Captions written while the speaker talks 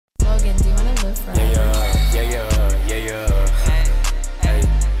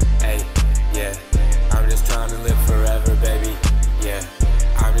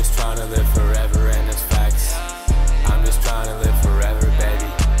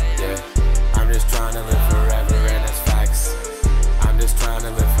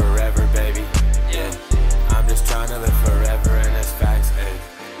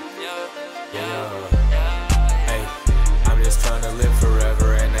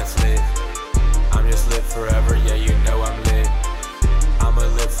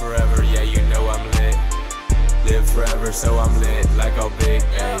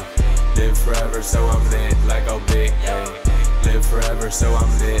forever, so I'm lit like oh big, ayy. Live forever, so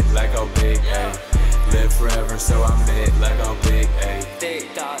I'm lit like oh big, ayy. Live forever, so I'm lit like oh big, ayy.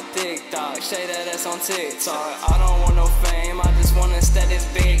 Dick dog, shade that ass on TikTok. I don't want no fame, I just wanna stat this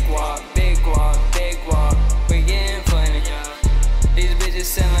big walk, big walk, big walk. We getting plenty. These bitches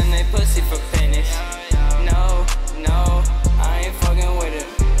selling they pussy for pennies. No, I ain't fucking with it.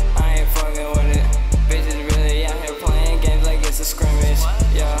 I ain't fucking with it. Bitches really out here playing games like it's a scrimmage.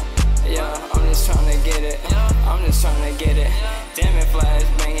 Yeah, I'm just tryna get it. I'm just tryna get it. Damn it,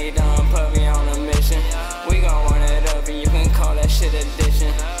 flashbang, he done put me on a mission. We gon' run it up and you can call that shit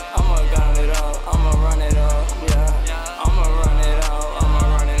addiction. I'ma gun it up, I'ma run it up, yeah. I'ma run it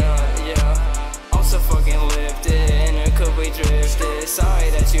up, yeah. I'm so fucking lifted, in the coupe we drifted. Sorry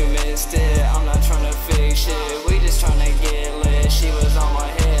that you missed it, I'm not tryna fix shit. We just tryna get lit, she was on my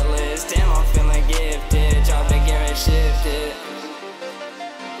hit list. Damn, I'm feeling gifted, drop the gear and shift it.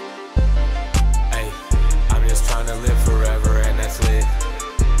 I'm just tryna live forever and that's lit.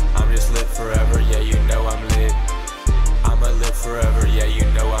 I'm just lit forever, yeah, you know I'm lit. I'ma live forever, yeah, you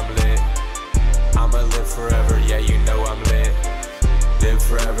know I'm lit. I'ma live forever, yeah, you know I'm lit. Live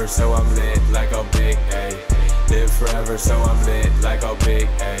forever, so I'm lit like oh big, ayy. Live forever, so I'm lit like oh big,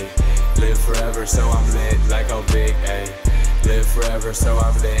 ayy. Live forever, so I'm lit like oh big, ayy. Live forever, so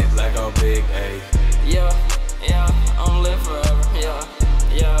I'm lit like oh big, ayy. Yeah, I'm lit forever,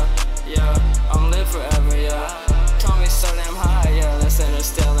 yeah, I'm lit forever, yeah. Told me so damn high, yeah, let's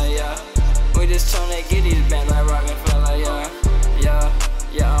interstellar, yeah. We just tryna get these bands like Rockefeller,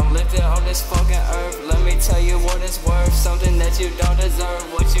 yeah, I'm lifted on this fucking earth. Let me tell you what it's worth, something that you don't deserve.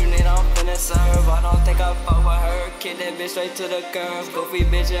 What you need, I'm finna serve. I don't think I fuck with her, kick that bitch straight to the curb. Goofy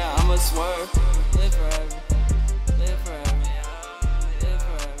bitch, yeah, I'ma swerve. Live forever.